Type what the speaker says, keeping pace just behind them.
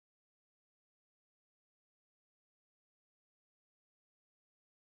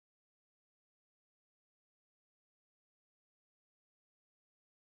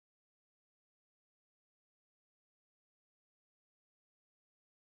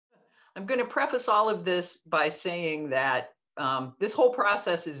I'm going to preface all of this by saying that this whole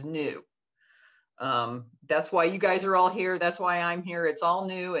process is new. That's why you guys are all here. That's why I'm here. It's all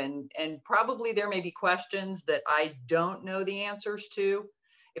new, and probably there may be questions that I don't know the answers to.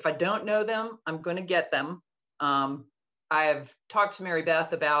 If I don't know them, I'm going to get them. I've talked to Mary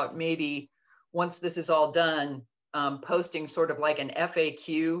Beth about maybe once this is all done, posting sort of like an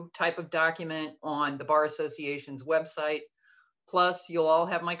FAQ type of document on the Bar Association's website. Plus, you'll all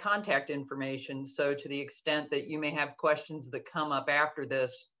have my contact information. So to the extent that you may have questions that come up after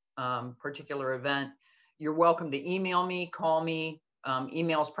this particular event, you're welcome to email me, call me.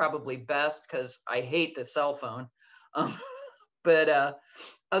 Email is probably best because I hate the cell phone. But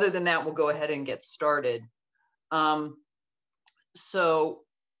other than that, we'll go ahead and get started. So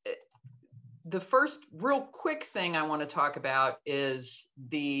the first real quick thing I want to talk about is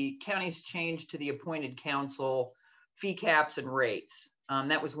the county's change to the appointed council fee caps and rates.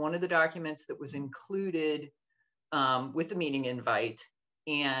 That was one of the documents that was included with the meeting invite.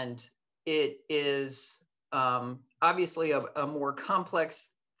 And it is obviously a more complex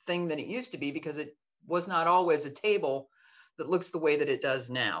thing than it used to be because it was not always a table that looks the way that it does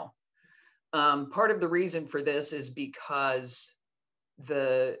now. Part of the reason for this is because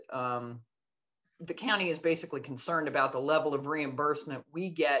the county is basically concerned about the level of reimbursement we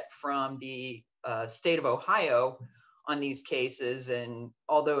get from the state of Ohio on these cases. And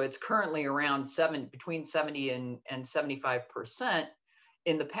although it's currently around between 70 and 75%,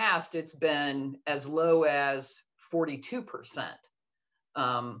 in the past, it's been as low as 42%.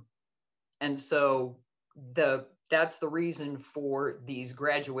 And so that's the reason for these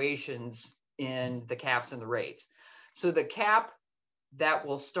graduations in the caps and the rates. So the cap that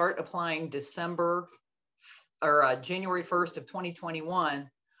will start applying January 1st of 2021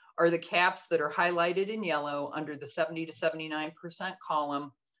 are the caps that are highlighted in yellow under the 70 to 79%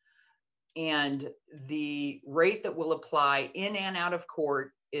 column. And the rate that will apply in and out of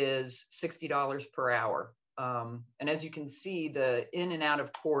court is $60 per hour. And as you can see, the in and out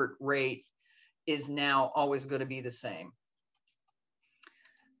of court rate is now always going to be the same.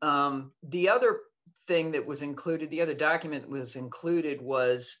 The other thing that was included, the other document that was included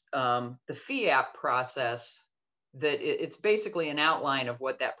was the fee app process. That it's basically an outline of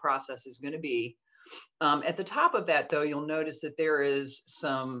what that process is going to be. At the top of that, though, you'll notice that there is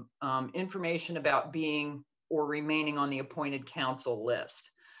some information about being or remaining on the appointed council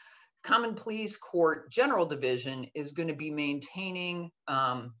list. Common Pleas Court General Division is going to be maintaining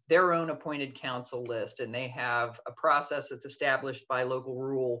their own appointed council list, and they have a process that's established by local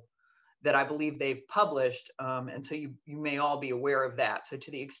rule that I believe they've published, and so you may all be aware of that. So to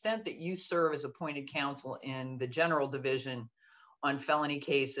the extent that you serve as appointed counsel in the General Division on felony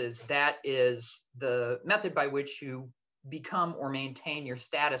cases, that is the method by which you become or maintain your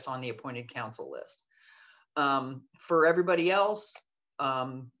status on the appointed counsel list. For everybody else,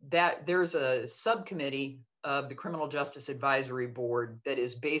 that there's a subcommittee of the Criminal Justice Advisory Board that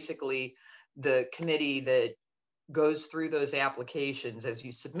is basically the committee that goes through those applications as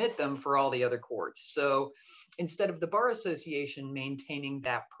you submit them for all the other courts. So instead of the Bar Association maintaining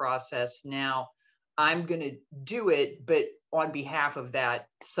that process, now I'm going to do it, but on behalf of that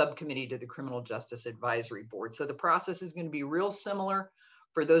subcommittee to the Criminal Justice Advisory Board. So the process is going to be real similar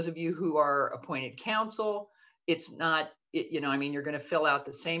for those of you who are appointed counsel. It's not, I mean, you're going to fill out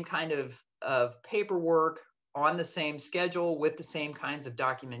the same kind of paperwork on the same schedule with the same kinds of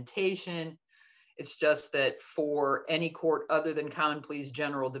documentation. It's just that for any court other than Common Pleas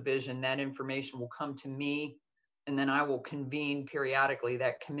General Division, that information will come to me, and then I will convene periodically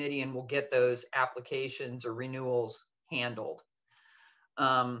that committee and we'll get those applications or renewals handled.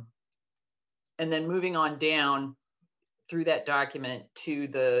 And then moving on down through that document to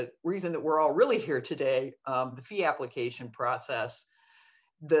the reason that we're all really here today, the fee application process.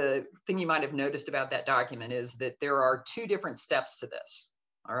 The thing you might have noticed about that document is that there are two different steps to this,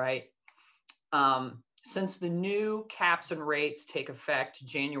 all right? Since the new caps and rates take effect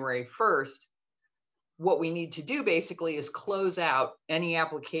January 1st, what we need to do basically is close out any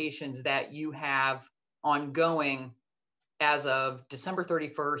applications that you have ongoing as of December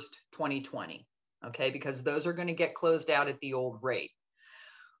 31st, 2020, okay? Because those are going to get closed out at the old rate.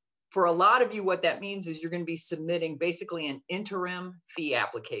 For a lot of you, what that means is you're going to be submitting basically an interim fee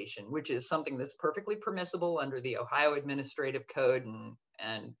application, which is something that's perfectly permissible under the Ohio Administrative Code,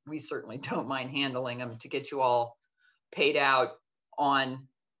 and we certainly don't mind handling them to get you all paid out on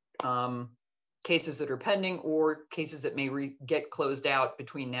cases that are pending or cases that may get closed out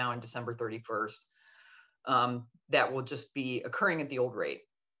between now and December 31st. That will just be occurring at the old rate.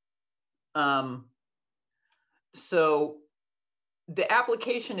 So the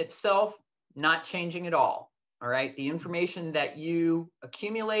application itself, not changing at all. All right. The information that you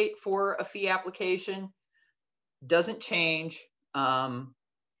accumulate for a fee application doesn't change. And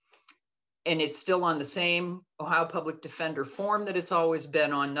it's still on the same Ohio Public Defender form that it's always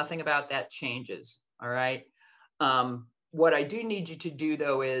been on. Nothing about that changes. All right. What I do need you to do,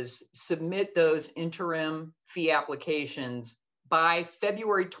 though, is submit those interim fee applications by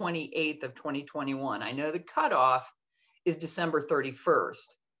February 28th of 2021. I know the cutoff is December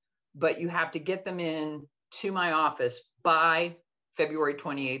 31st, but you have to get them in to my office by February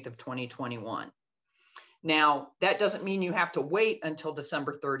 28th of 2021. Now, that doesn't mean you have to wait until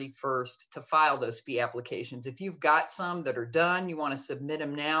December 31st to file those fee applications. If you've got some that are done, you want to submit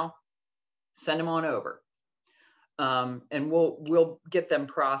them now, send them on over. And we'll get them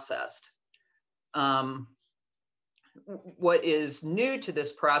processed. What is new to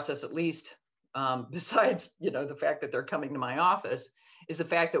this process, at least besides the fact that they're coming to my office, is the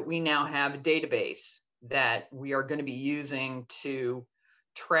fact that we now have a database that we are going to be using to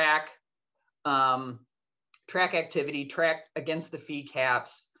track activity, track against the fee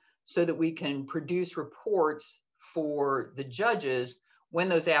caps, so that we can produce reports for the judges when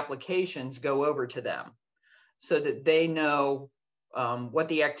those applications go over to them, so that they know what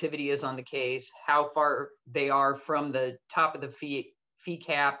the activity is on the case, how far they are from the top of the fee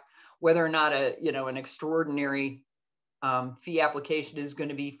cap, whether or not an extraordinary fee application is going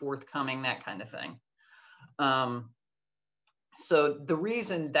to be forthcoming, that kind of thing. So the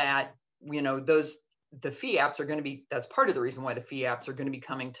reason that the fee apps are going to be, that's part of the reason why the fee apps are going to be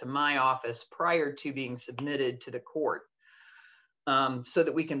coming to my office prior to being submitted to the court, so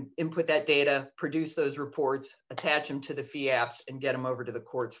that we can input that data, produce those reports, attach them to the fee apps, and get them over to the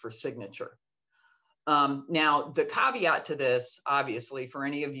courts for signature. Now, the caveat to this, obviously, for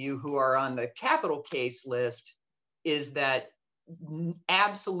any of you who are on the capital case list, is that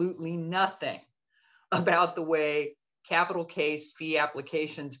absolutely nothing about the way capital case fee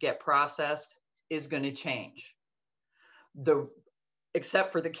applications get processed is going to change,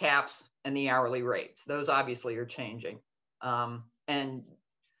 except for the caps and the hourly rates. Those obviously are changing. And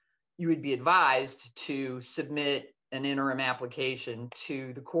you would be advised to submit an interim application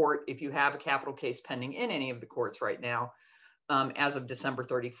to the court if you have a capital case pending in any of the courts right now, as of December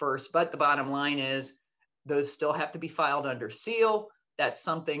 31st. But the bottom line is those still have to be filed under seal. That's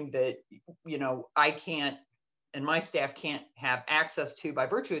something that, I can't, and my staff can't have access to by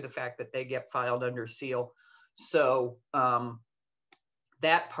virtue of the fact that they get filed under seal. So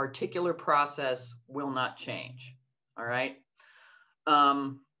that particular process will not change. All right.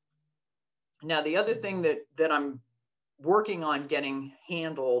 Now, the other thing that I'm working on getting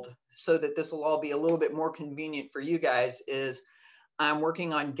handled so that this will all be a little bit more convenient for you guys is I'm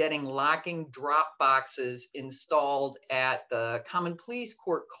working on getting locking drop boxes installed at the Common Pleas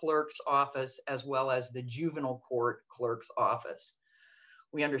Court clerk's office, as well as the juvenile court clerk's office.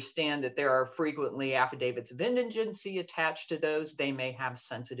 We understand that there are frequently affidavits of indigency attached to those. They may have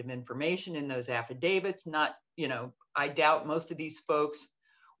sensitive information in those affidavits. Not, I doubt most of these folks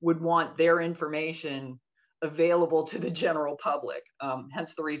would want their information available to the general public.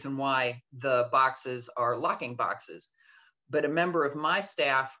 Hence the reason why the boxes are locking boxes. But a member of my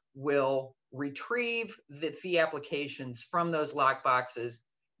staff will retrieve the fee applications from those lock boxes,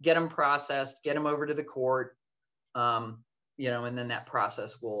 get them processed, get them over to the court, and then that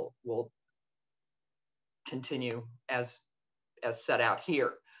process will continue as set out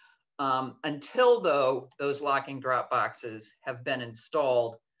here. Until, though, those locking drop boxes have been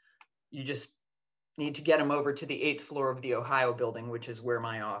installed, you just need to get them over to the 8th floor of the Ohio building, which is where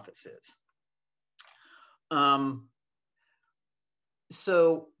my office is.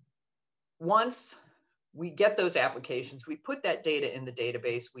 So once we get those applications, we put that data in the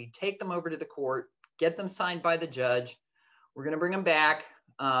database, we take them over to the court, get them signed by the judge. We're going to bring them back.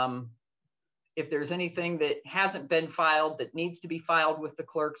 If there's anything that hasn't been filed that needs to be filed with the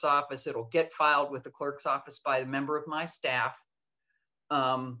clerk's office, it'll get filed with the clerk's office by a member of my staff.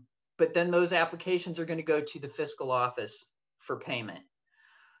 But then those applications are going to go to the fiscal office for payment.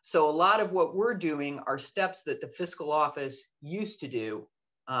 So a lot of what we're doing are steps that the fiscal office used to do,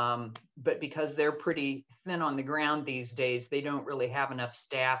 but because they're pretty thin on the ground these days, they don't really have enough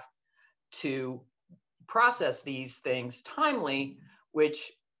staff to process these things timely,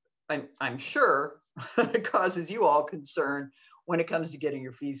 which I'm sure causes you all concern when it comes to getting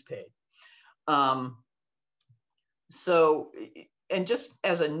your fees paid. So, and just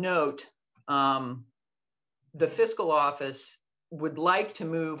as a note, the fiscal office would like to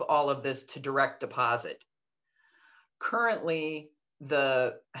move all of this to direct deposit. Currently,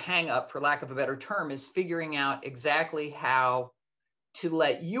 the hang up, for lack of a better term, is figuring out exactly how to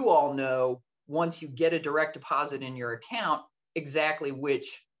let you all know once you get a direct deposit in your account, exactly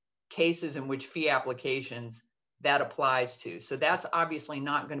which cases and which fee applications that applies to. So that's obviously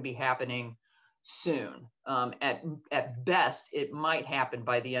not going to be happening soon. At best, it might happen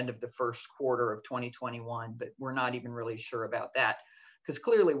by the end of the first quarter of 2021, but we're not even really sure about that, because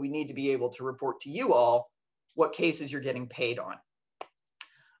clearly we need to be able to report to you all what cases you're getting paid on.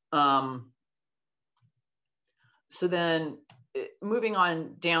 So then moving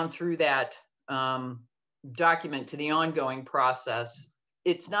on down through that document to the ongoing process,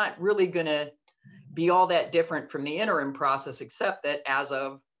 it's not really going to be all that different from the interim process, except that as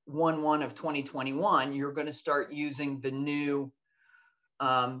of 1/1 of 2021, you're going to start using the new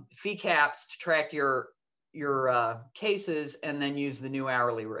fee caps to track your cases, and then use the new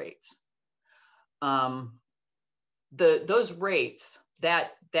hourly rates. Those rates,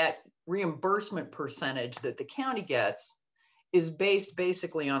 that reimbursement percentage that the county gets, is based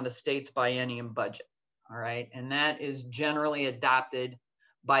basically on the state's biennium budget. All right, and that is generally adopted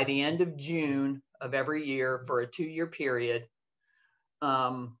by the end of June of every year for a 2-year period.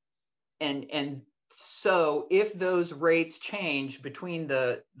 And so if those rates change between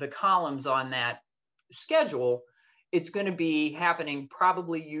the columns on that schedule, it's going to be happening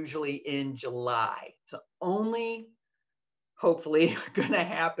probably usually in July. It's only hopefully going to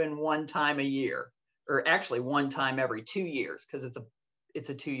happen one time a year, or actually one time every 2 years, because it's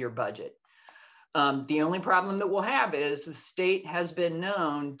a 2-year budget. The only problem that we'll have is the state has been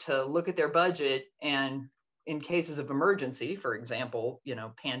known to look at their budget, and in cases of emergency, for example,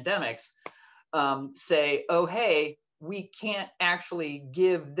 pandemics, say, oh, hey, we can't actually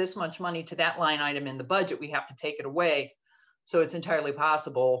give this much money to that line item in the budget. We have to take it away. So it's entirely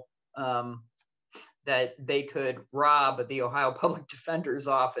possible that they could rob the Ohio Public Defender's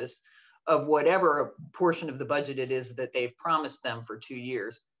Office of whatever portion of the budget it is that they've promised them for 2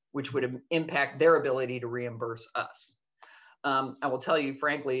 years, which would impact their ability to reimburse us. I will tell you,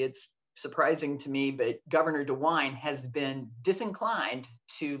 frankly, it's surprising to me, but Governor DeWine has been disinclined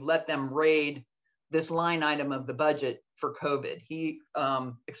to let them raid this line item of the budget for COVID. He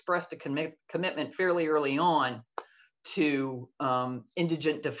expressed a commitment fairly early on to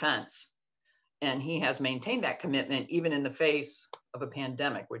indigent defense, and he has maintained that commitment even in the face of a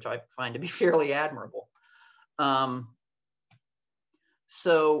pandemic, which I find to be fairly admirable.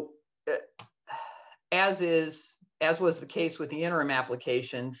 So as was the case with the interim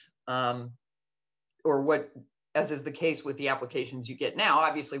applications, as is the case with the applications you get now,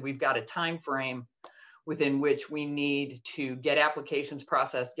 obviously we've got a time frame within which we need to get applications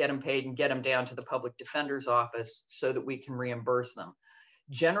processed, get them paid, and get them down to the public defender's office so that we can reimburse them.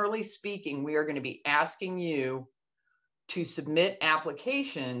 Generally speaking, we are going to be asking you to submit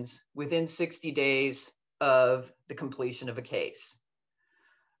applications within 60 days of the completion of a case,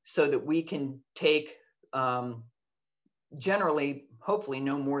 so that we can take generally, hopefully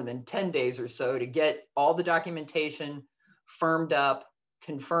no more than 10 days or so to get all the documentation firmed up,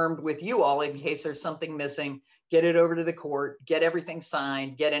 confirmed with you all in case there's something missing, get it over to the court, get everything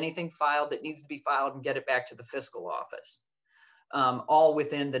signed, get anything filed that needs to be filed, and get it back to the fiscal office, all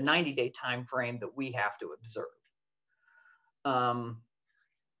within the 90-day time frame that we have to observe.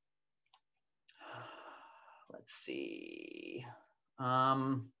 Let's see.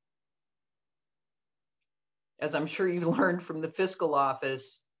 As I'm sure you've learned from the fiscal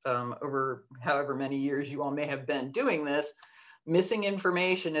office over however many years you all may have been doing this, missing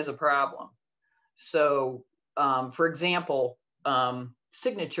information is a problem. So for example,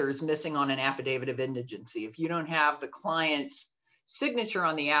 signatures missing on an affidavit of indigency. If you don't have the client's signature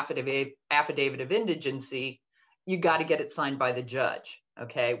on the affidavit of indigency, you got to get it signed by the judge.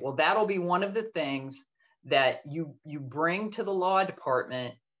 Okay, well, that'll be one of the things that you bring to the law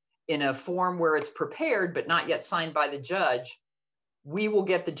department in a form where it's prepared but not yet signed by the judge. We will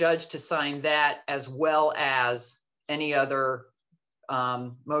get the judge to sign that, as well as any other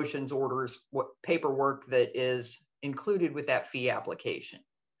motions, orders, paperwork that is included with that fee application.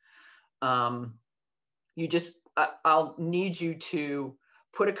 I'll need you to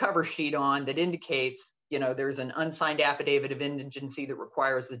put a cover sheet on that indicates, there's an unsigned affidavit of indigency that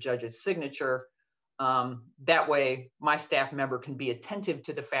requires the judge's signature. That way my staff member can be attentive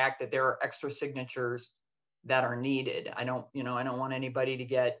to the fact that there are extra signatures that are needed. I don't want anybody to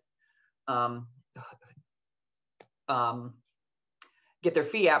get their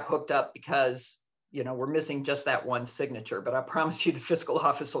fee app hooked up because, we're missing just that one signature, but I promise you the fiscal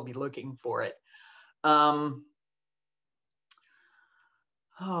office will be looking for it.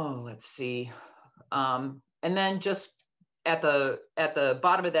 Let's see. And then just at the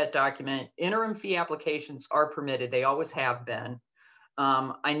bottom of that document, interim fee applications are permitted. They always have been.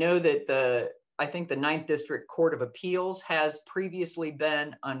 I know that I think the 9th District Court of Appeals has previously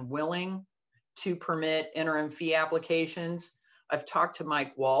been unwilling to permit interim fee applications. I've talked to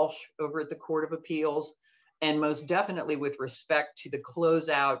Mike Walsh over at the Court of Appeals, and most definitely with respect to the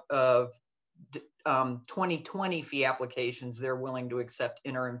closeout of 2020 fee applications, they're willing to accept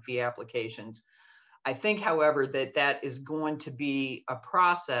interim fee applications. I think, however, that is going to be a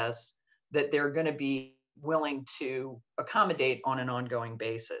process that they're going to be willing to accommodate on an ongoing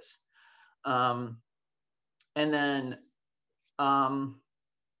basis. And then, God,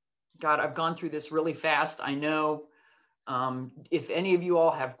 I've gone through this really fast. I know if any of you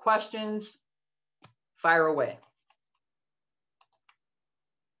all have questions, fire away.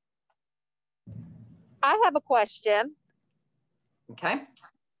 I have a question. Okay.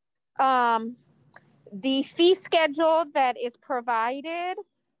 The fee schedule that is provided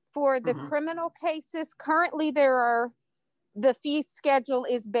for the criminal cases, currently the fee schedule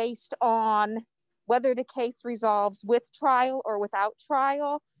is based on whether the case resolves with trial or without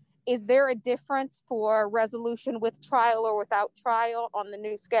trial. Is there a difference for resolution with trial or without trial on the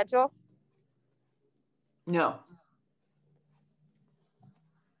new schedule? No.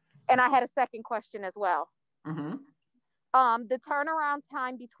 And I had a second question as well. Mm-hmm. The turnaround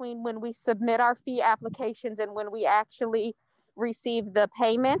time between when we submit our fee applications and when we actually receive the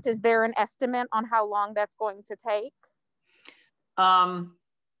payment, is there an estimate on how long that's going to take?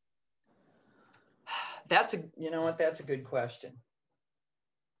 That's a good question.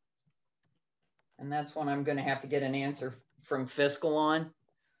 And that's one I'm going to have to get an answer from fiscal on.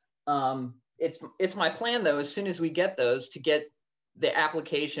 It's my plan though, as soon as we get those, to get the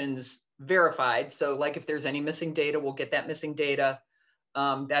applications verified. So like if there's any missing data, we'll get that missing data.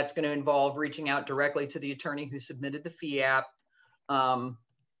 That's going to involve reaching out directly to the attorney who submitted the fee app.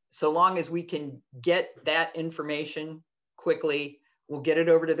 So long as we can get that information quickly, we'll get it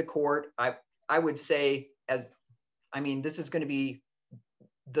over to the court. I would say, this is going to be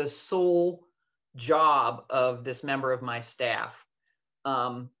the sole job of this member of my staff.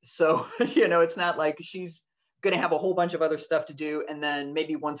 So, it's not like she's going to have a whole bunch of other stuff to do, and then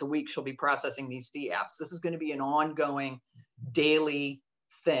maybe once a week she'll be processing these fee apps. This is going to be an ongoing daily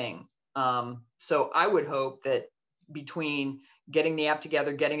thing. So I would hope that between getting the app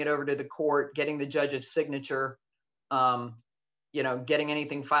together, getting it over to the court, getting the judge's signature, getting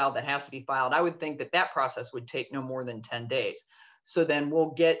anything filed that has to be filed, I would think that process would take no more than 10 days. So then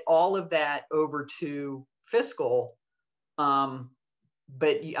we'll get all of that over to fiscal.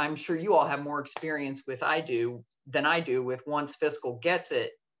 But I'm sure you all have more experience than I do with once fiscal gets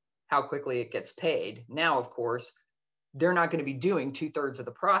it, how quickly it gets paid. Now, of course, they're not going to be doing 2/3 of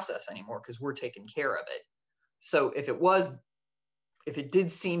the process anymore because we're taking care of it. So if it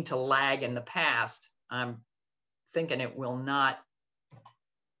did seem to lag in the past, I'm thinking it will not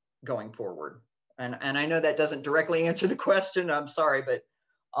going forward. And I know that doesn't directly answer the question. I'm sorry, but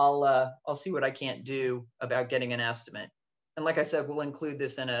I'll see what I can't do about getting an estimate. And like I said, we'll include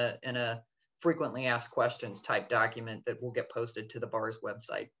this in a frequently asked questions type document that will get posted to the bar's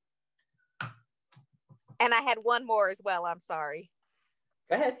website. And I had one more as well. I'm sorry.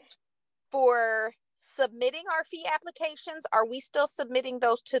 Go ahead. For submitting our fee applications, are we still submitting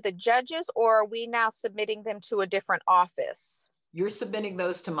those to the judges, or are we now submitting them to a different office? You're submitting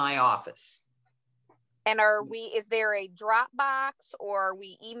those to my office. And is there a Dropbox, or are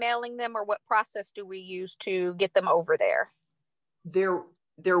we emailing them, or what process do we use to get them over there? There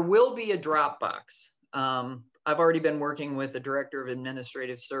will be a Dropbox. I've already been working with the Director of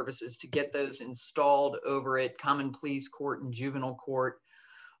Administrative Services to get those installed over at Common Pleas Court and Juvenile Court.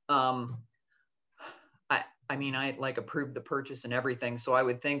 I approved the purchase and everything, so I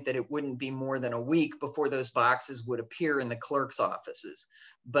would think that it wouldn't be more than a week before those boxes would appear in the clerk's offices.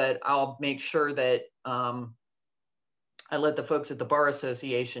 But I'll make sure that I let the folks at the Bar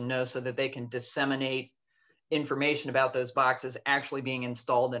Association know so that they can disseminate information about those boxes actually being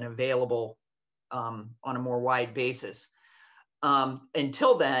installed and available on a more wide basis.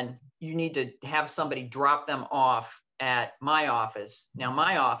 Until then, you need to have somebody drop them off at my office. Now,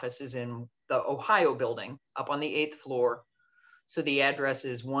 my office is in the Ohio building up on the 8th floor. So the address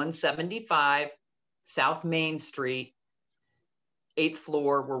is 175 South Main Street, 8th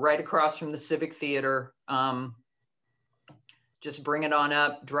floor. We're right across from the Civic Theater. Just bring it on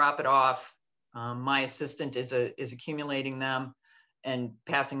up, drop it off. My assistant is accumulating them and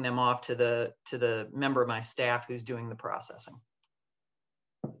passing them off to the member of my staff who's doing the processing.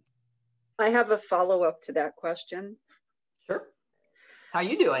 I have a follow-up to that question. Sure. How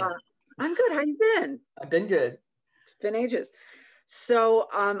you doing? I'm good. How you been? I've been good. It's been ages. So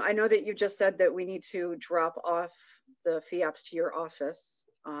I know that you just said that we need to drop off the FIAPs to your office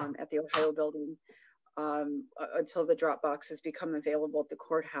at the Ohio building until the drop boxes become available at the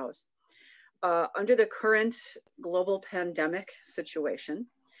courthouse. Under the current global pandemic situation,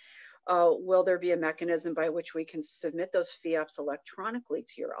 will there be a mechanism by which we can submit those FIAPs electronically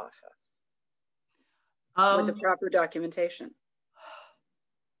to your office with the proper documentation?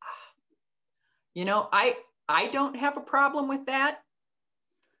 You know, I don't have a problem with that.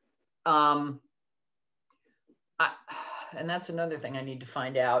 And that's another thing I need to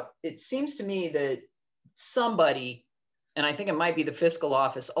find out. It seems to me that somebody, and I think it might be the fiscal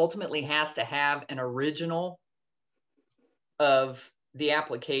office, ultimately has to have an original of the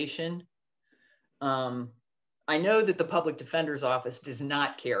application. I know that the public defender's office does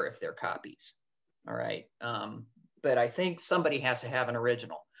not care if they're copies. All right. But I think somebody has to have an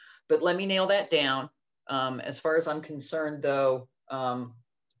original. But let me nail that down. As far as I'm concerned, though, I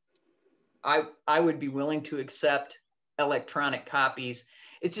would be willing to accept electronic copies.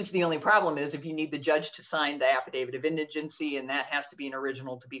 It's just the only problem is if you need the judge to sign the affidavit of indigency, and that has to be an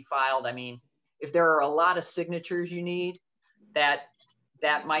original to be filed. I mean, if there are a lot of signatures you need, that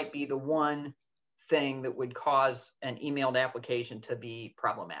might be the one thing that would cause an emailed application to be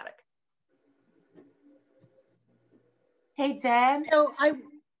problematic. Hey, Deb. So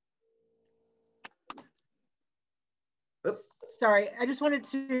Oops. sorry, I just wanted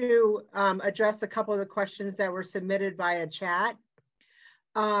to address a couple of the questions that were submitted via chat.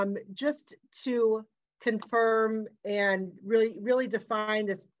 Just to confirm and really define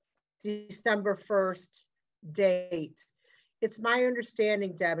this December 1st date. It's my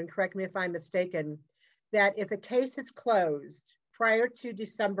understanding, Deb, and correct me if I'm mistaken, that if a case is closed prior to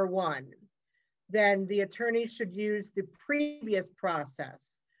December 1, then the attorney should use the previous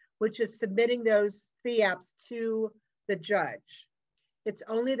process, which is submitting those FIAPs to the judge. It's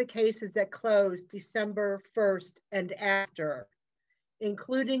only the cases that close December 1st and after,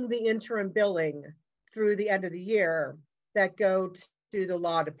 including the interim billing through the end of the year, that go to the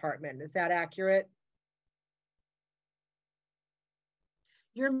law department. Is that accurate?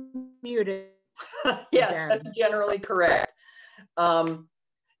 You're muted. Yes, that's generally correct.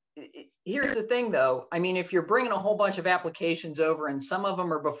 Here's the thing, though. I mean, if you're bringing a whole bunch of applications over and some of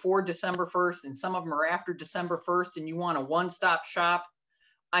them are before December 1st and some of them are after December 1st and you want a one-stop shop,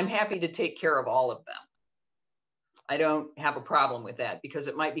 I'm happy to take care of all of them. I don't have a problem with that because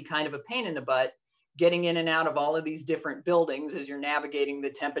it might be kind of a pain in the butt getting in and out of all of these different buildings as you're navigating the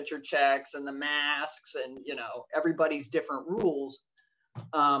temperature checks and the masks and, you know, everybody's different rules.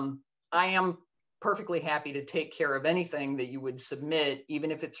 I am perfectly happy to take care of anything that you would submit,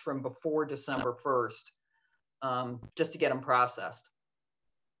 even if it's from before December 1st, just to get them processed.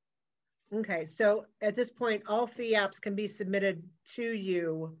 Okay, so at this point, all FIAPs can be submitted to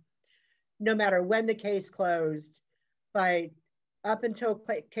you no matter when the case closed by up until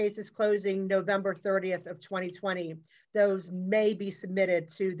cases closing November 30th of 2020, those may be submitted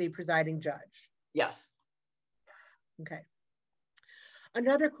to the presiding judge. Yes. Okay.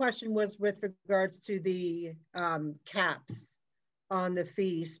 Another question was with regards to the caps on the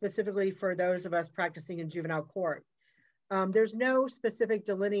fees, specifically for those of us practicing in juvenile court. There's no specific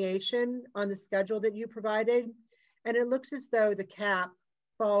delineation on the schedule that you provided, and it looks as though the cap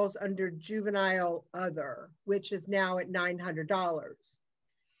falls under juvenile other, which is now at $900.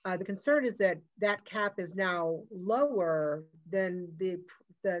 The concern is that that cap is now lower than the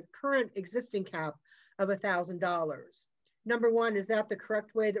current existing cap of $1,000. Number one, is that the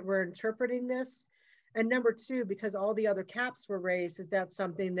correct way that we're interpreting this? And number two, because all the other caps were raised, is that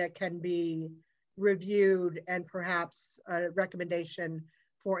something that can be reviewed and perhaps a recommendation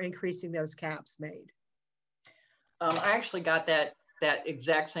for increasing those caps made? I actually got that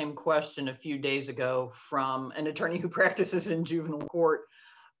exact same question a few days ago from an attorney who practices in juvenile court.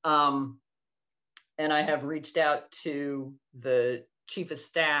 And I have reached out to the chief of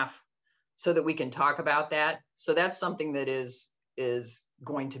staff so that we can talk about that. So that's something that is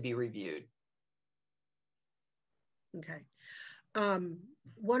going to be reviewed. Okay.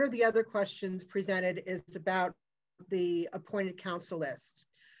 One of the other questions presented is about the appointed counsel list.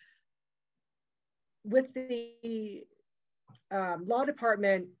 With the law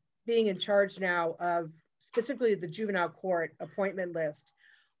department being in charge now of specifically the juvenile court appointment list,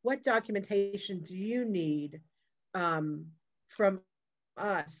 what documentation do you need from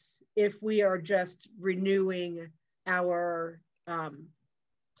us if we are just renewing our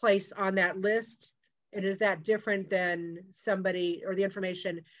place on that list? And is that different than somebody or the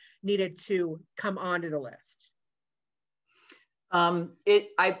information needed to come onto the list? I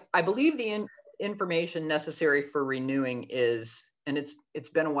believe the information necessary for renewing is and it's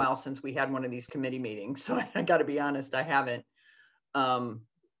been a while since we had one of these committee meetings, so I got to be honest, I haven't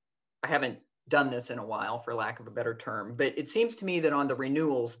done this in a while, for lack of a better term. But it seems to me that on the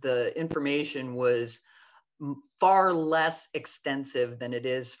renewals, the information was far less extensive than it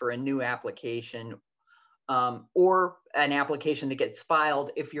is for a new application, or an application that gets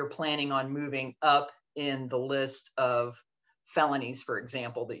filed if you're planning on moving up in the list of felonies, for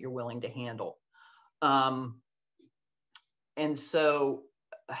example, that you're willing to handle. And so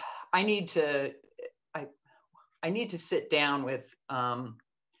I need to sit down with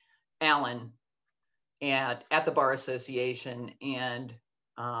Alan at the Bar Association and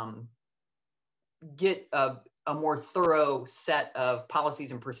get a more thorough set of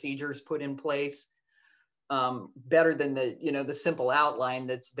policies and procedures put in place, better than the simple outline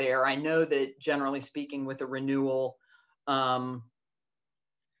that's there. I know that generally speaking with a renewal,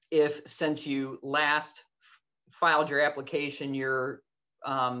 if since you last filed your application, your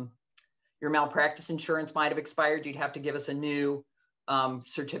malpractice insurance might have expired, you'd have to give us a new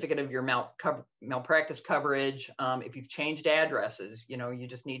certificate of your malpractice coverage. If you've changed addresses, you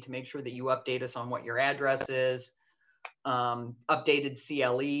just need to make sure that you update us on what your address is, updated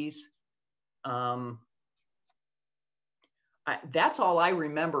CLEs. That's all I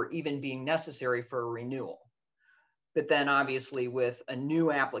remember even being necessary for a renewal. But then obviously with a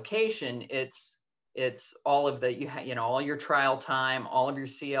new application, it's all of the, all your trial time, all of your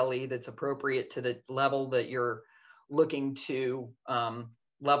CLE that's appropriate to the level that you're looking to,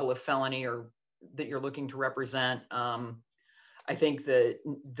 level of felony or that you're looking to represent. I think that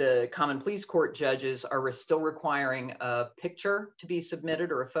the common pleas court judges are still requiring a picture to be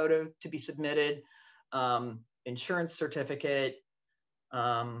submitted or a photo to be submitted, insurance certificate,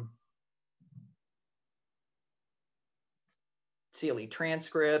 CLE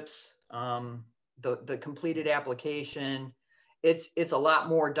transcripts, the completed application. It's a lot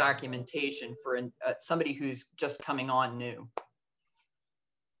more documentation for somebody who's just coming on new.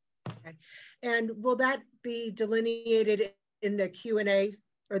 Okay. And will that be delineated in the Q&A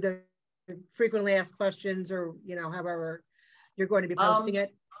or the frequently asked questions, or however you're going to be posting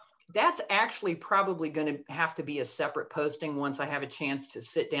it? That's actually probably going to have to be a separate posting once I have a chance to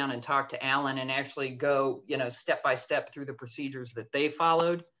sit down and talk to Alan and actually go, step by step through the procedures that they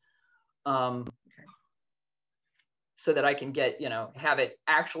followed. So that I can get, have it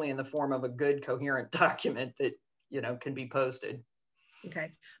actually in the form of a good coherent document that, can be posted.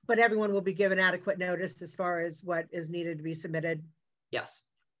 Okay, but everyone will be given adequate notice as far as what is needed to be submitted? Yes.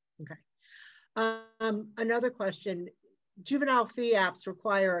 Okay. Another question, juvenile fee apps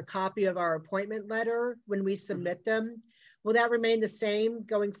require a copy of our appointment letter when we submit them. Will that remain the same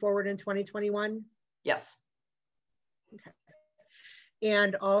going forward in 2021? Yes. Okay.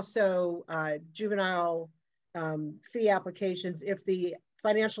 And also juvenile fee applications, if the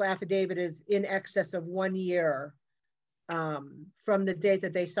financial affidavit is in excess of 1 year from the date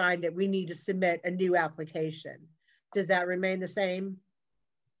that they signed it, we need to submit a new application. Does that remain the same?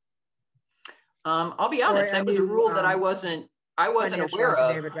 I'll be honest, that was a rule that I wasn't aware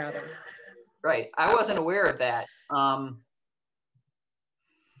of. Rather. Right, I wasn't aware of that.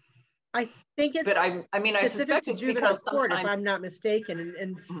 I think it's, but I mean, I suspect it's because court, if I'm not mistaken,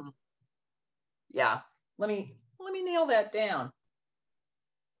 and yeah, let me nail that down.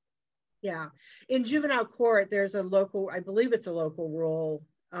 Yeah, in juvenile court, there's a local, I believe it's a local rule,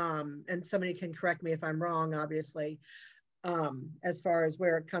 and somebody can correct me if I'm wrong, obviously, as far as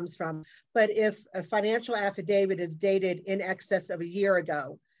where it comes from. But if a financial affidavit is dated in excess of a year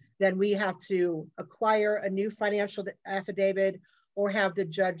ago, then we have to acquire a new financial affidavit or have the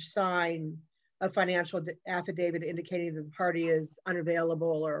judge sign a financial affidavit indicating that the party is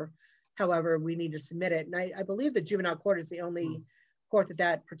unavailable, or however we need to submit it. And I believe the juvenile court is the only court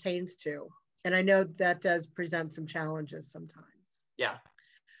that pertains to. And I know that does present some challenges sometimes. Yeah.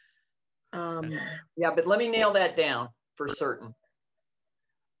 Yeah, but let me nail that down for certain.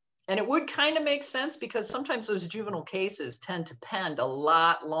 And it would kind of make sense because sometimes those juvenile cases tend to pend a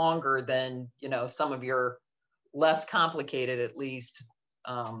lot longer than, some of your less complicated, at least,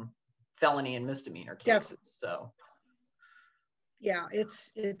 felony and misdemeanor cases. So. Yeah,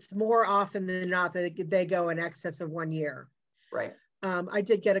 it's more often than not that they go in excess of 1 year. Right. I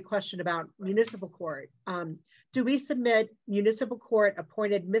did get a question about municipal court. Do we submit municipal court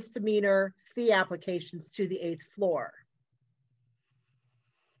appointed misdemeanor fee applications to the 8th floor?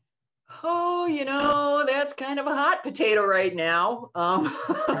 Oh, that's kind of a hot potato right now.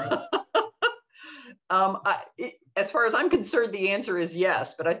 As far as I'm concerned, the answer is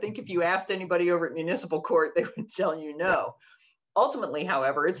yes. But I think if you asked anybody over at municipal court, they would tell you no. Ultimately,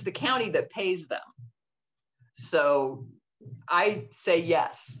 however, it's the county that pays them. So, I say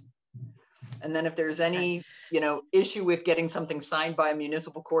yes. And then if there's any, issue with getting something signed by a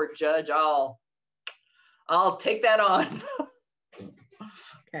municipal court judge, I'll take that on.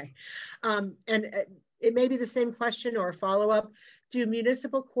 Okay. And it may be the same question or follow-up. Do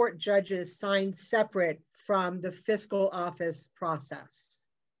municipal court judges sign separate from the fiscal office process?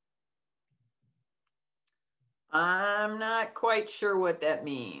 I'm not quite sure what that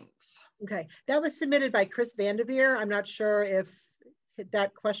means. Okay, that was submitted by Chris Vanderveer. I'm not sure if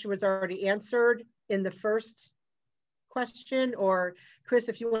that question was already answered in the first question, or Chris,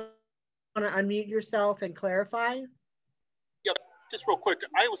 if you want to unmute yourself and clarify. Yep, just real quick.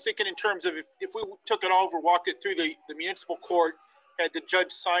 I was thinking in terms of if we took it over, walked it through the municipal court, had the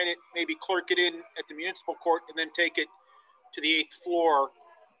judge sign it, maybe clerk it in at the municipal court, and then take it to the 8th floor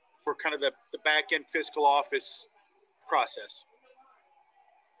for kind of the back end fiscal office process.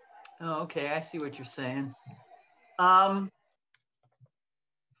 Oh, okay, I see what you're saying. I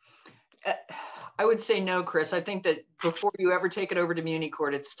would say no, Chris. I think that before you ever take it over to Muni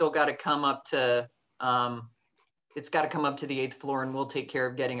Court, it's still got to come up to the 8th floor, and we'll take care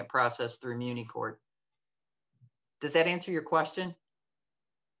of getting it processed through Muni Court. Does that answer your question?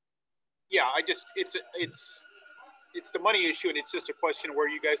 Yeah, it's the money issue, and it's just a question where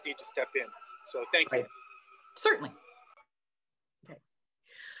you guys need to step in. So thank you. Certainly. Okay.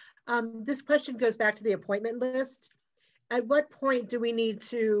 This question goes back to the appointment list. At what point do we need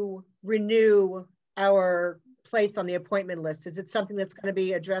to renew our place on the appointment list? Is it something that's going to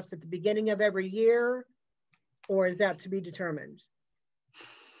be addressed at the beginning of every year, or is that to be determined?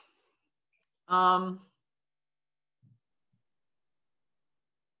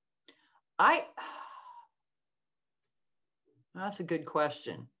 That's a good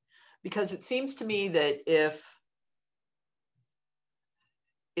question, because it seems to me that if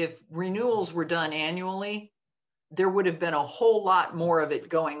renewals were done annually, there would have been a whole lot more of it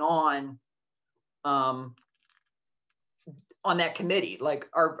going on that committee. Like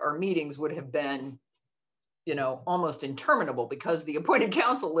our meetings would have been, almost interminable, because the appointed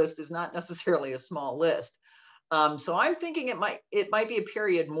council list is not necessarily a small list. So I'm thinking it might be a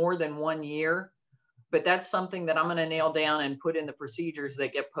period more than 1 year, but that's something that I'm going to nail down and put in the procedures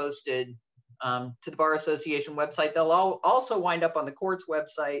that get posted to the Bar Association website. They'll also wind up on the court's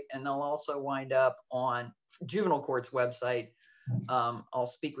website, and they'll also wind up on juvenile court's website. I'll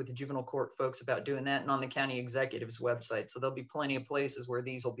speak with the juvenile court folks about doing that, and on the county executive's website. So there'll be plenty of places where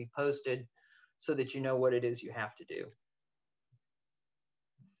these will be posted so that you know what it is you have to do.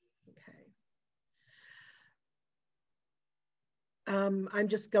 Okay. I'm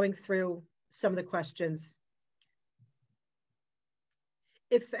just going through some of the questions.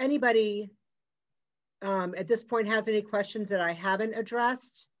 If anybody at this point has any questions that I haven't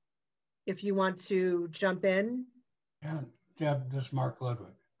addressed, if you want to jump in. Yeah, Deb, this is Mark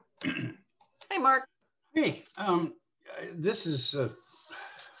Ludwig. Hey, Mark. Hey, this is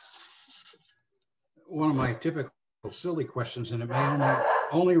one of my typical silly questions, and it may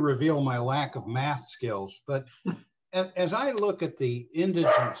only reveal my lack of math skills. But as I look at the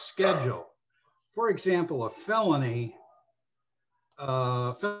indigent schedule, for example, a felony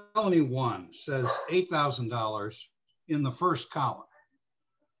 1 says $8,000 in the first column.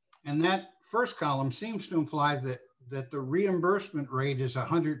 And that first column seems to imply that the reimbursement rate is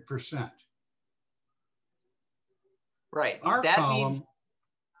 100%. Right. Our that column, means,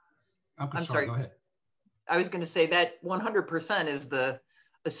 I'm sorry, go ahead. I was going to say that 100%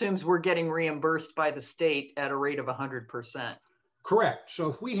 assumes we're getting reimbursed by the state at a rate of 100%. Correct. So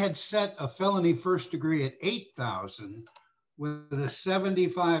if we had set a felony first degree at $8,000 with a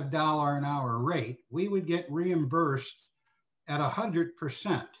 $75 an hour rate, we would get reimbursed at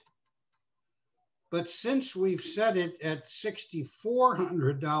 100%. But since we've set it at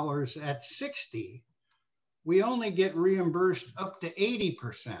 $6,400 at 60, we only get reimbursed up to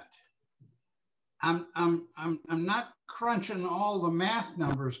 80%. I'm not crunching all the math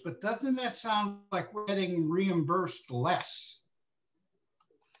numbers, but doesn't that sound like we're getting reimbursed less?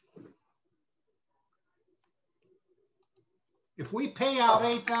 If we pay out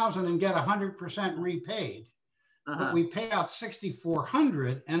 $8,000 and get 100% repaid, but we pay out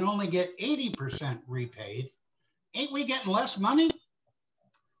 $6,400 and only get 80% repaid, ain't we getting less money?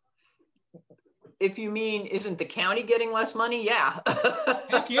 If you mean, isn't the county getting less money? Yeah.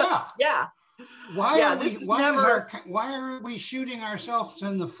 Heck yeah. Yeah. Why are we shooting ourselves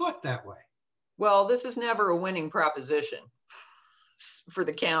in the foot that way? Well, this is never a winning proposition for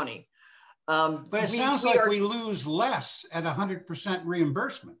the county. But it sounds like we lose less at 100%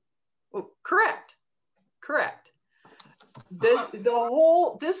 reimbursement. Well, correct.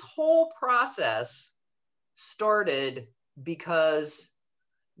 This whole process started because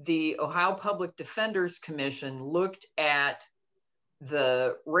the Ohio Public Defenders Commission looked at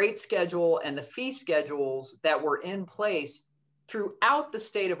the rate schedule and the fee schedules that were in place throughout the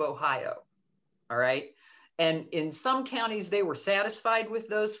state of Ohio. All right. And in some counties, they were satisfied with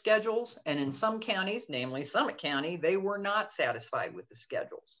those schedules. And in some counties, namely Summit County, they were not satisfied with the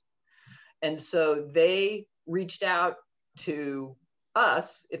schedules. And so they reached out to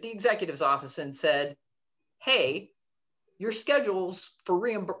us at the executive's office and said, hey, your schedules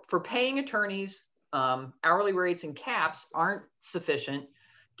for paying attorneys, hourly rates and caps aren't sufficient.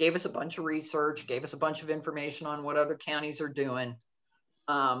 Gave us a bunch of research, gave us a bunch of information on what other counties are doing,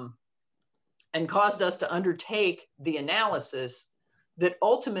 and caused us to undertake the analysis that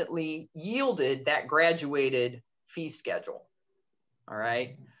ultimately yielded that graduated fee schedule. All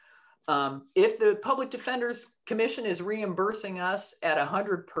right. If the Public Defenders Commission is reimbursing us at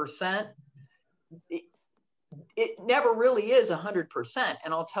 100%, it never really is 100%.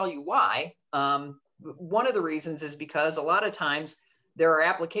 And I'll tell you why. One of the reasons is because a lot of times there are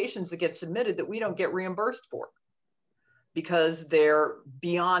applications that get submitted that we don't get reimbursed for because they're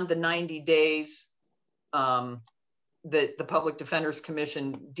beyond the 90 days that the Public Defenders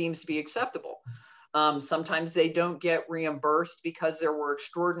Commission deems to be acceptable. Sometimes they don't get reimbursed because there were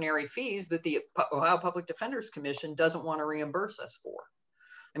extraordinary fees that the Ohio Public Defenders Commission doesn't want to reimburse us for.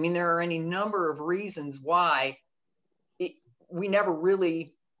 I mean, there are any number of reasons why we never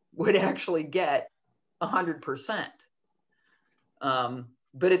really would actually get 100%.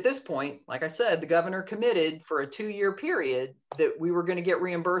 But at this point, like I said, the governor committed for a 2-year period that we were going to get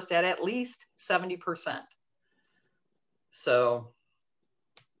reimbursed at least 70%. So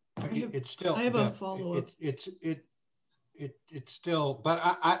it's still, I have a follow-up. It's still, but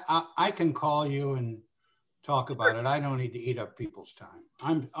I can call you and talk about it. I don't need to eat up people's time.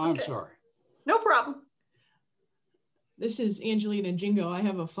 I'm okay. Sorry. No problem. This is Angelina Jingo. I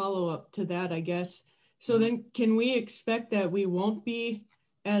have a follow-up to that, I guess. So then can we expect that we won't be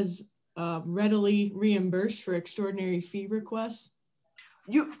as readily reimbursed for extraordinary fee requests?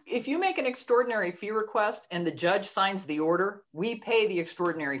 If you make an extraordinary fee request and the judge signs the order, we pay the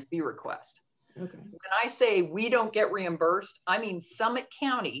extraordinary fee request. Okay. When I say we don't get reimbursed, I mean Summit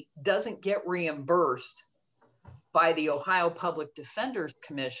County doesn't get reimbursed by the Ohio Public Defenders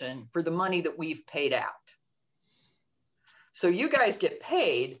Commission for the money that we've paid out. So you guys get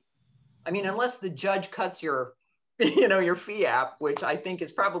paid, I mean, unless the judge cuts your, your fee app, which I think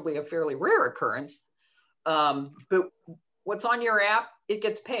is probably a fairly rare occurrence. But what's on your app, it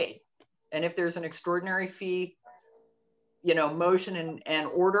gets paid. And if there's an extraordinary fee, motion and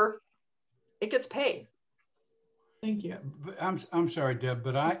order, it gets paid. Thank you. Yeah, but I'm sorry, Deb,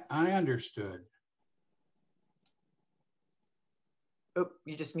 but I understood. Oh,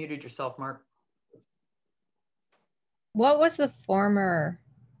 you just muted yourself, Mark. What was the former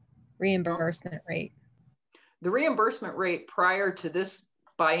reimbursement rate? The reimbursement rate prior to this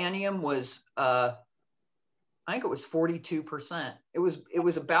biennium was, I think it was 42%. It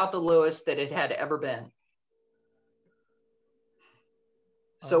was about the lowest that it had ever been.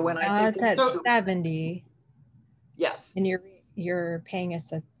 So when I say at 70, yes, and you're paying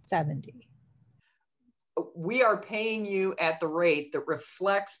us at 70. We are paying you at the rate that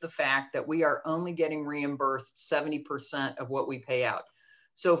reflects the fact that we are only getting reimbursed 70% of what we pay out.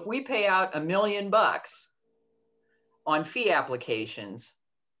 So if we pay out $1 million on fee applications,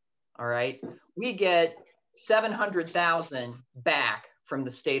 all right, we get 700,000 back from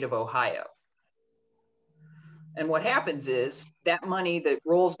the state of Ohio. And what happens is that money that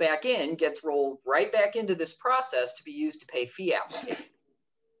rolls back in gets rolled right back into this process to be used to pay fee applications.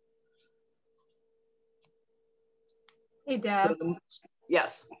 Hey, Deb. So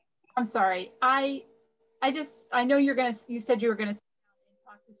yes. I'm sorry. I know you said you were gonna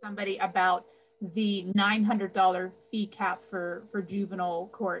talk to somebody about the $900 fee cap for juvenile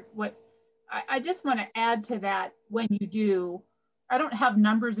court. I just want to add to that, when you do, I don't have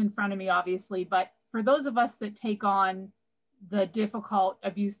numbers in front of me, obviously, but for those of us that take on the difficult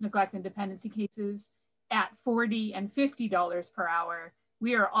abuse, neglect, and dependency cases at $40 and $50 per hour,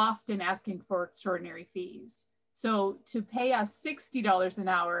 we are often asking for extraordinary fees. So to pay us $60 an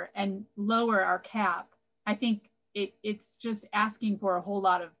hour and lower our cap, I think it's just asking for a whole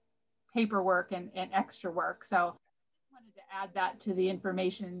lot of paperwork and extra work. So I just wanted to add that to the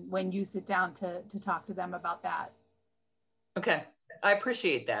information when you sit down to talk to them about that. Okay, I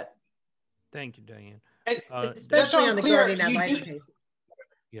appreciate that. Thank you, Diane. Especially on the guardian ad litem case.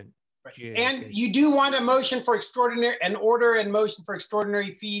 Yeah. And you do want a motion for extraordinary, an order and motion for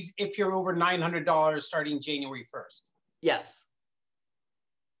extraordinary fees if you're over $900 starting January 1st. Yes.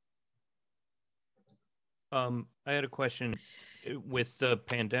 I I had a question with the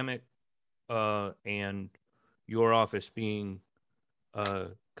pandemic and your office being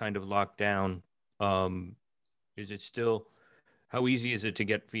kind of locked down. Is it still, how easy is it to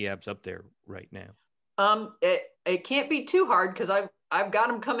get FIABs up there right now? It can't be too hard because I've got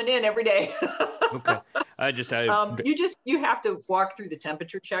them coming in every day. Okay. You have to walk through the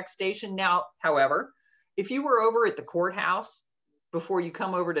temperature check station. Now, however, if you were over at the courthouse before you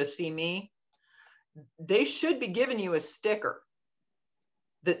come over to see me, they should be giving you a sticker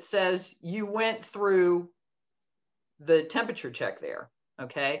that says you went through the temperature check there.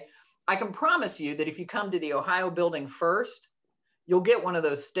 Okay. I can promise you that if you come to the Ohio building first, you'll get one of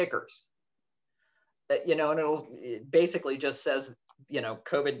those stickers. You know, and it basically just says, you know,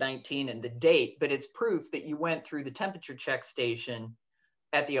 COVID-19 and the date, but it's proof that you went through the temperature check station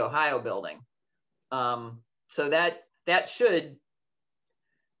at the Ohio building. So that should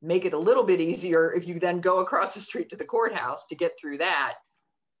make it a little bit easier if you then go across the street to the courthouse to get through that,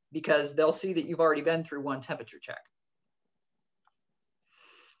 because they'll see that you've already been through one temperature check.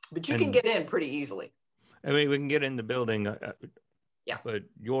 But you can get in pretty easily. I mean, we can get in the building. Yeah. But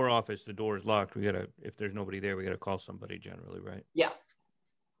your office, the door is locked. We gotta, if there's nobody there, we gotta call somebody generally, right? Yeah.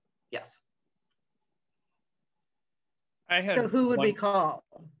 Yes. So who would we call?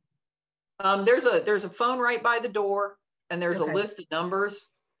 There's a phone right by the door, and there's a list of numbers.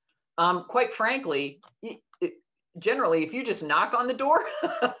 Quite frankly, generally, if you just knock on the door,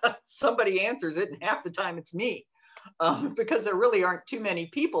 somebody answers it, and half the time it's me, because there really aren't too many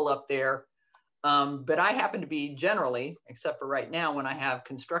people up there. But I happen to be generally, except for right now when I have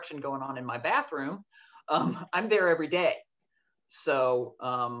construction going on in my bathroom, I'm there every day. So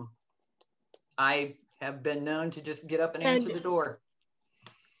I have been known to just get up and answer the door.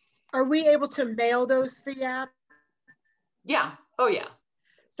 Are we able to mail those FIAPs? Yeah. Oh, yeah.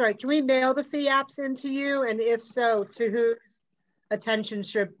 Sorry, can we mail the FIAPs into you? And if so, to whose attention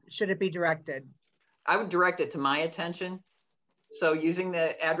should it be directed? I would direct it to my attention. So using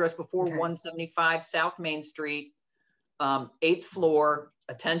the address before 175 South Main Street, 8th floor,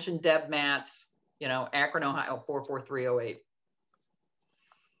 attention Deb Matz, you know, Akron, Ohio, 44308.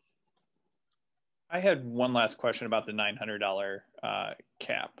 I had one last question about the $900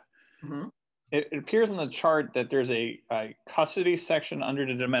 cap. Mm-hmm. It appears on the chart that there's a custody section under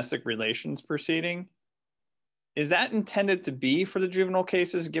the domestic relations proceeding. Is that intended to be for the juvenile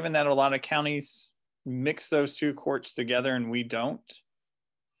cases, given that a lot of counties mix those two courts together and we don't?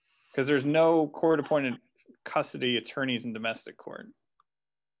 Because there's no court-appointed custody attorneys in domestic court.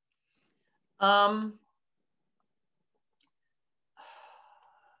 I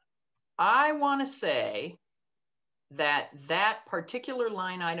want to say that particular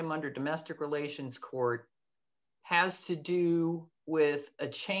line item under domestic relations court has to do with a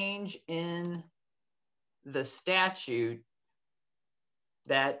change in the statute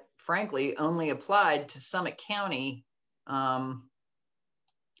that frankly only applied to Summit County, that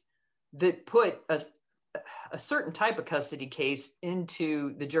put a certain type of custody case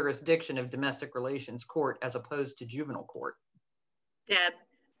into the jurisdiction of domestic relations court as opposed to juvenile court. Deb,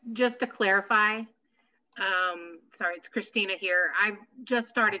 just to clarify, sorry, it's Christina here. I've just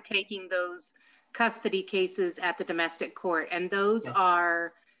started taking those custody cases at the domestic court, and those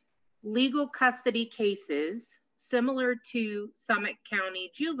are legal custody cases similar to Summit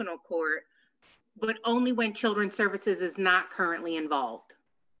County Juvenile Court, but only when Children's Services is not currently involved.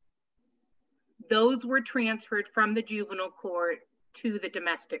 Those were transferred from the juvenile court to the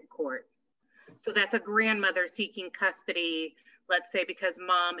domestic court. So that's a grandmother seeking custody, let's say because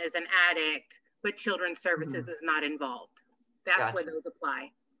mom is an addict, but Children's Services is not involved. That's where those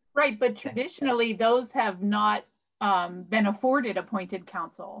apply. Right, but traditionally those have not been afforded appointed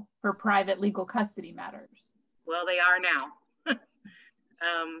counsel for private legal custody matters. Well, they are now.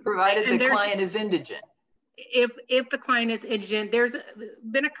 Provided the client is indigent. If the client is indigent, there's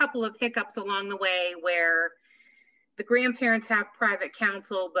been a couple of hiccups along the way where the grandparents have private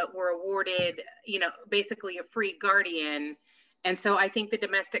counsel, but were awarded, you know, basically a free guardian. And so I think the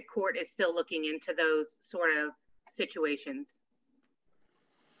domestic court is still looking into those sort of situations.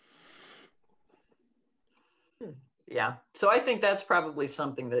 Yeah, so I think that's probably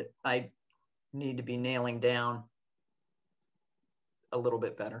something that I need to be nailing down a little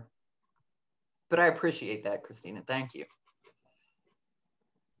bit better. But I appreciate that, Christina. Thank you.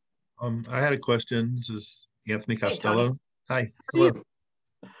 I had a question. This is Anthony Costello. Hey, hi. Hello.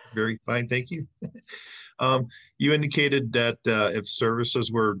 Very fine, thank you. You indicated that if services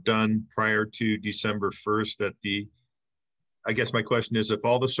were done prior to December 1st, that I guess my question is, if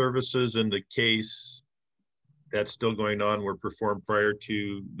all the services in the case that's still going on were performed prior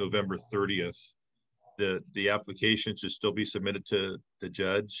to November 30th, the application should still be submitted to the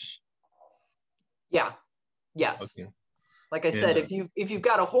judge? Yeah. Yes. Okay. Like I said, if you've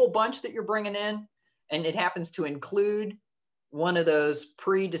got a whole bunch that you're bringing in, and it happens to include one of those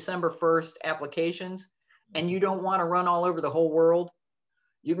pre-December 1st applications, and you don't want to run all over the whole world,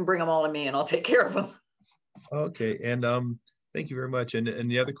 you can bring them all to me and I'll take care of them. Okay, and thank you very much. And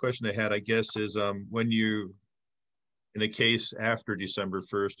the other question I had, I guess, is when you, in a case after December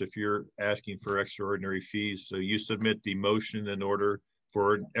 1st, if you're asking for extraordinary fees, so you submit the motion in order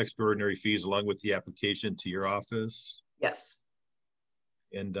for extraordinary fees along with the application to your office? Yes.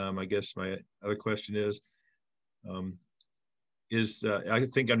 And I guess my other question is I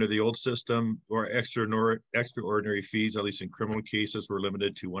think under the old system, or extraordinary fees, at least in criminal cases, were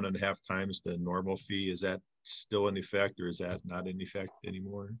limited to 1.5 times the normal fee. Is that still in effect, or is that not in effect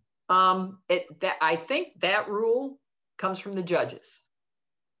anymore? I think that rule comes from the judges.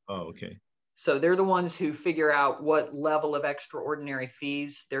 Oh, okay. So they're the ones who figure out what level of extraordinary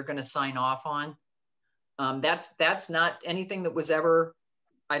fees they're going to sign off on. That's not anything that was ever,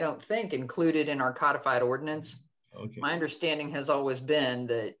 I don't think, included in our codified ordinance. Okay. My understanding has always been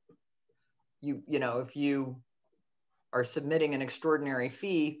that you know, if you are submitting an extraordinary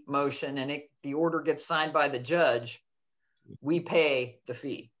fee motion and the order gets signed by the judge, we pay the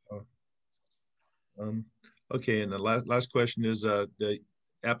fee. Okay, and the last question is the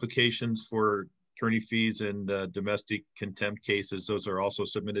applications for attorney fees and domestic contempt cases, those are also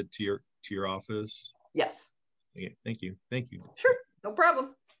submitted to your office? Yes. Okay, thank you. Thank you. Sure, no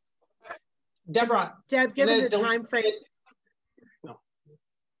problem. Deborah, Deb, given the time frame. No.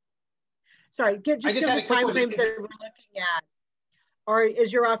 Sorry, just given the time frames that we're looking at,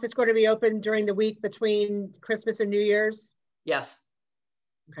 is your office going to be open during the week between Christmas and New Year's? Yes.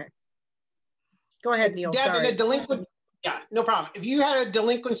 Okay. Go ahead, Neil. Deb, sorry. in a delinquent, yeah, no problem. If you had a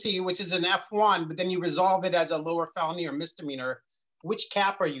delinquency, which is an F1, but then you resolve it as a lower felony or misdemeanor, which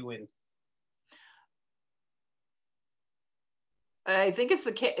cap are you in? I think it's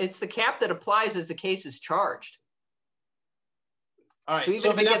the cap that applies as the case is charged. All right. So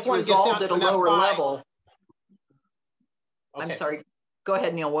even if it gets resolved at a lower level. Okay. I'm sorry. Go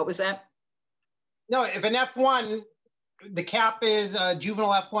ahead, Neil. What was that? No, if an F1, the cap is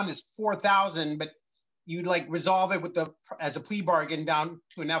juvenile F1 is 4,000, but you'd like resolve it with as a plea bargain down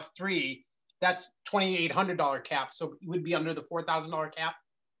to an F3. That's $2,800 cap. So it would be under the $4,000 cap.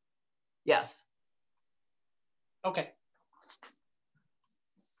 Yes. Okay.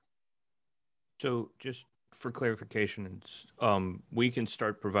 So just for clarification, we can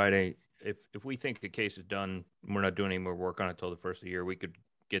start providing, if we think the case is done, we're not doing any more work on it until the first of the year, we could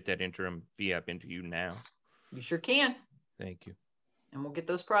get that interim fee app into you now. You sure can. Thank you. And we'll get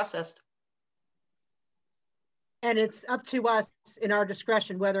those processed. And it's up to us in our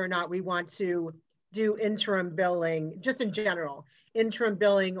discretion whether or not we want to do interim billing, just in general, interim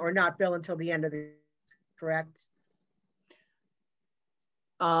billing or not bill until the end of the year, correct?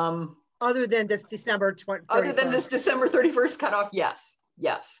 Other than this December 31st. Other than this December 31st cutoff, yes.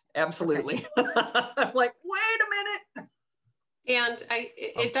 Yes, absolutely. Okay. I'm like, wait a minute. And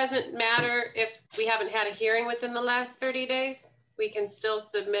it doesn't matter if we haven't had a hearing within the last 30 days, we can still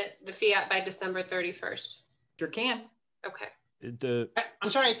submit the fiat by December 31st. Sure can. Okay.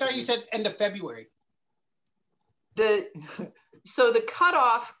 I'm sorry, I thought you said end of February. So the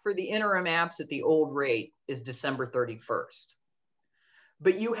cutoff for the interim apps at the old rate is December 31st.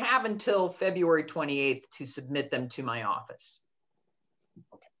 But you have until February 28th to submit them to my office.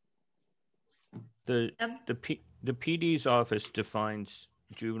 Okay. The PD's office defines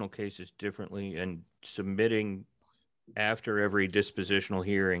juvenile cases differently, and submitting after every dispositional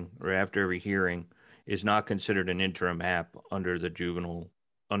hearing or after every hearing is not considered an interim app under the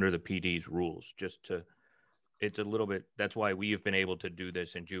PD's rules. It's a little bit, that's why we have been able to do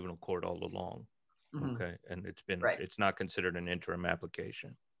this in juvenile court all along. Mm-hmm. Okay, and it's not considered an interim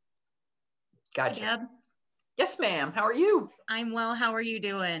application. Gotcha. Deb? Yes, ma'am. How are you? I'm well. How are you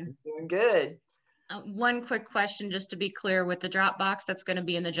doing? Doing good. One quick question, just to be clear, with the drop box that's going to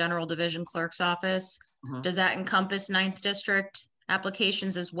be in the General Division Clerk's office, does that encompass 9th District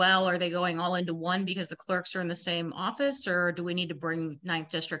applications as well? Are they going all into one because the clerks are in the same office, or do we need to bring 9th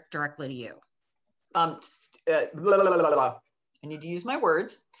District directly to you? I need to use my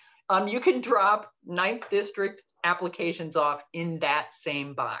words. You can drop 9th District applications off in that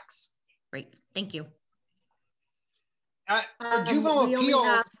same box. Great, thank you. For juvenile we appeal, only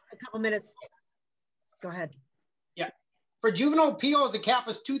have a couple minutes. Go ahead. Yeah, for juvenile appeals, the cap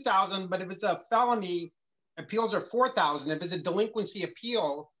is 2,000, but if it's a felony, appeals are 4,000. If it's a delinquency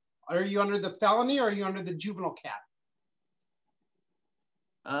appeal, are you under the felony or are you under the juvenile cap?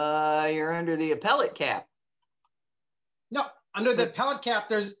 You're under the appellate cap. No, under the appellate cap,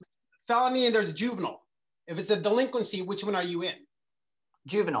 there's felony and there's juvenile. If it's a delinquency, which one are you in?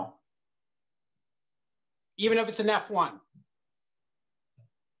 Juvenile. Even if it's an F1?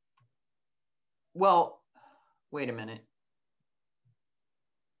 Well, wait a minute.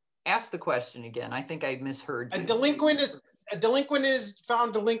 Ask the question again. I think I misheard you. A delinquent is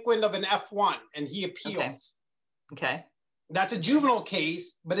found delinquent of an F1 and he appeals. Okay. That's a juvenile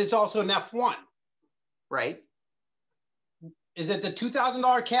case, but it's also an F1. Right. Is it the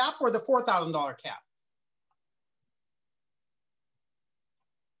 $2,000 cap or the $4,000 cap?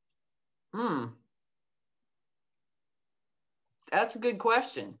 That's a good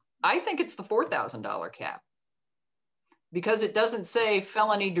question. I think it's the $4,000 cap because it doesn't say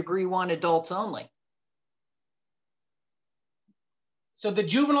felony degree 1 adults only. So the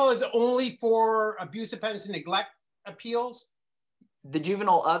juvenile is only for abuse, offense, and neglect appeals? The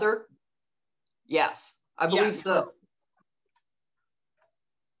juvenile other? Yes, I believe so.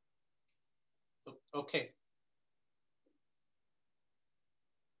 Okay.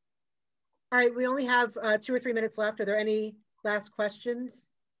 All right, we only have 2 or 3 minutes left. Are there any last questions?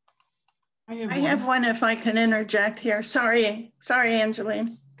 I have one if I can interject here. Sorry,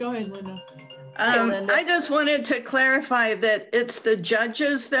 Angeline. Go ahead, Linda. I just wanted to clarify that it's the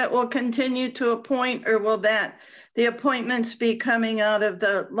judges that will continue to appoint, or will the appointments be coming out of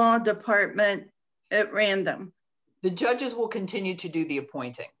the law department at random? The judges will continue to do the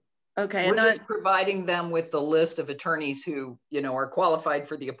appointing. Okay. We're just providing them with the list of attorneys who, are qualified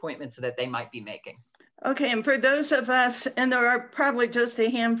for the appointments that they might be making. Okay, and for those of us, and there are probably just a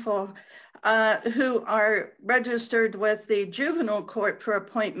handful who are registered with the juvenile court for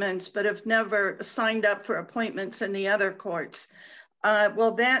appointments, but have never signed up for appointments in the other courts,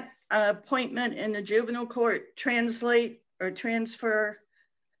 will that appointment in the juvenile court translate or transfer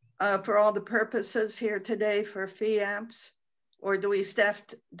for all the purposes here today for FIAPs? Or do we have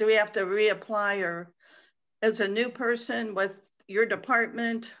to reapply or as a new person with your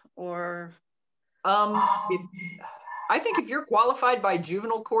department or? I think if you're qualified by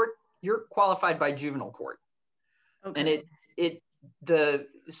juvenile court, you're qualified by juvenile court. Okay. And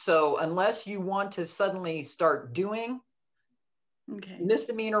so unless you want to suddenly start doing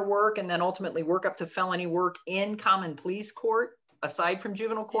misdemeanor work and then ultimately work up to felony work in common pleas court, aside from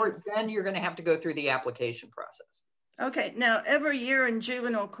juvenile court, then you're going to have to go through the application process. Okay, now every year in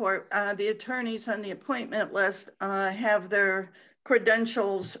juvenile court, the attorneys on the appointment list have their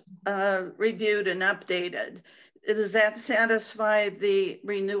credentials reviewed and updated. Does that satisfy the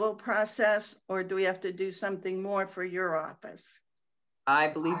renewal process, or do we have to do something more for your office? I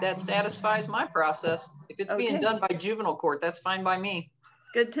believe that satisfies my process. If it's being done by juvenile court, that's fine by me.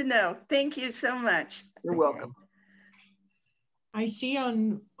 Good to know. Thank you so much. You're welcome. I see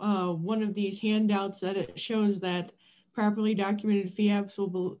on one of these handouts that it shows that properly documented FIAPs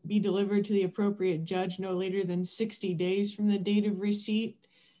will be delivered to the appropriate judge no later than 60 days from the date of receipt.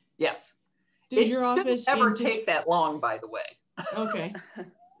 Yes. Does your office ever take that long, by the way? Okay.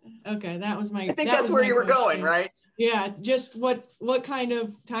 Okay, that was my. I think that's where you were going, right? Yeah. Just what kind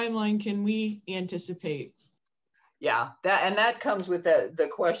of timeline can we anticipate? Yeah, that comes with the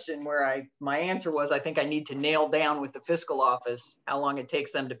question where my answer was I think I need to nail down with the fiscal office how long it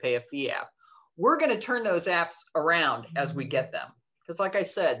takes them to pay a FIAP. We're going to turn those apps around as we get them. Because like I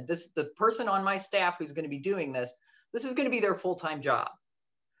said, the person on my staff who's going to be doing this is going to be their full-time job.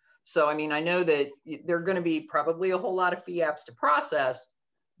 So, I mean, I know that there are going to be probably a whole lot of FIAPs to process,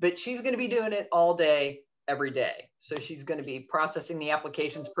 but she's going to be doing it all day, every day. So she's going to be processing the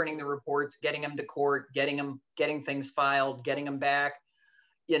applications, printing the reports, getting them to court, getting things filed, getting them back,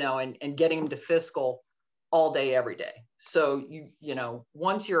 and getting them to fiscal all day, every day. So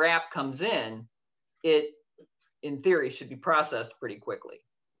once your app comes in, it, in theory, should be processed pretty quickly.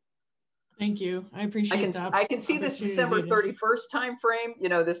 Thank you. I appreciate that. I can see this December 31st time frame,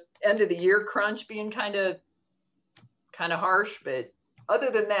 this end of the year crunch being kind of harsh, but other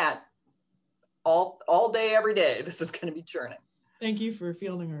than that, all day, every day, this is going to be churning. Thank you for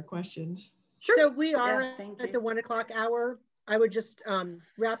fielding our questions. Sure. So we are at the 1 o'clock hour. I would just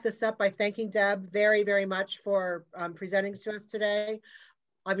wrap this up by thanking Deb very, very much for presenting to us today.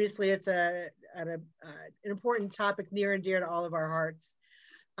 Obviously, it's an important topic near and dear to all of our hearts.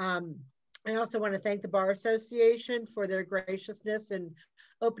 I also want to thank the Bar Association for their graciousness in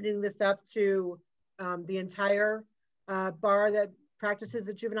opening this up to the entire bar that practices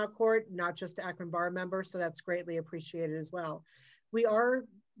at juvenile court, not just Akron bar members. So that's greatly appreciated as well. We are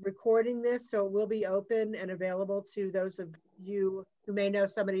recording this, so it will be open and available to those of you who may know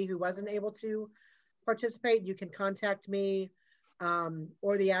somebody who wasn't able to participate. You can contact me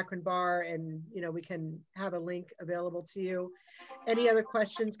or the Akron Bar, and we can have a link available to you. Any other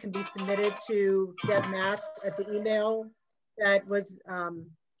questions can be submitted to Deb Matz at the email that was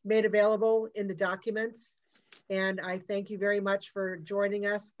made available in the documents. And I thank you very much for joining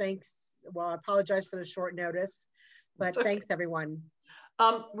us. Thanks. Well, I apologize for the short notice, but okay. Thanks everyone.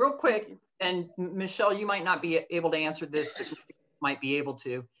 Real quick, and Michelle, you might not be able to answer this, but you might be able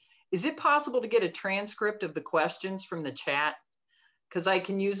to. Is it possible to get a transcript of the questions from the chat? Because I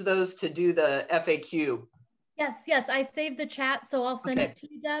can use those to do the FAQ. Yes, I saved the chat, so I'll send it to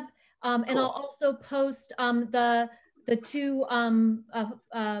you, Deb. And cool. I'll also post the two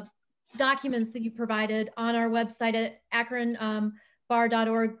documents that you provided on our website at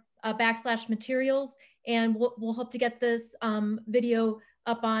akronbar.org/materials. And we'll hope to get this video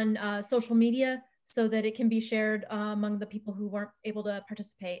up on social media so that it can be shared among the people who weren't able to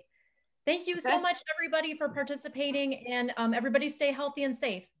participate. Thank you so much, everybody, for participating, and everybody stay healthy and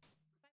safe.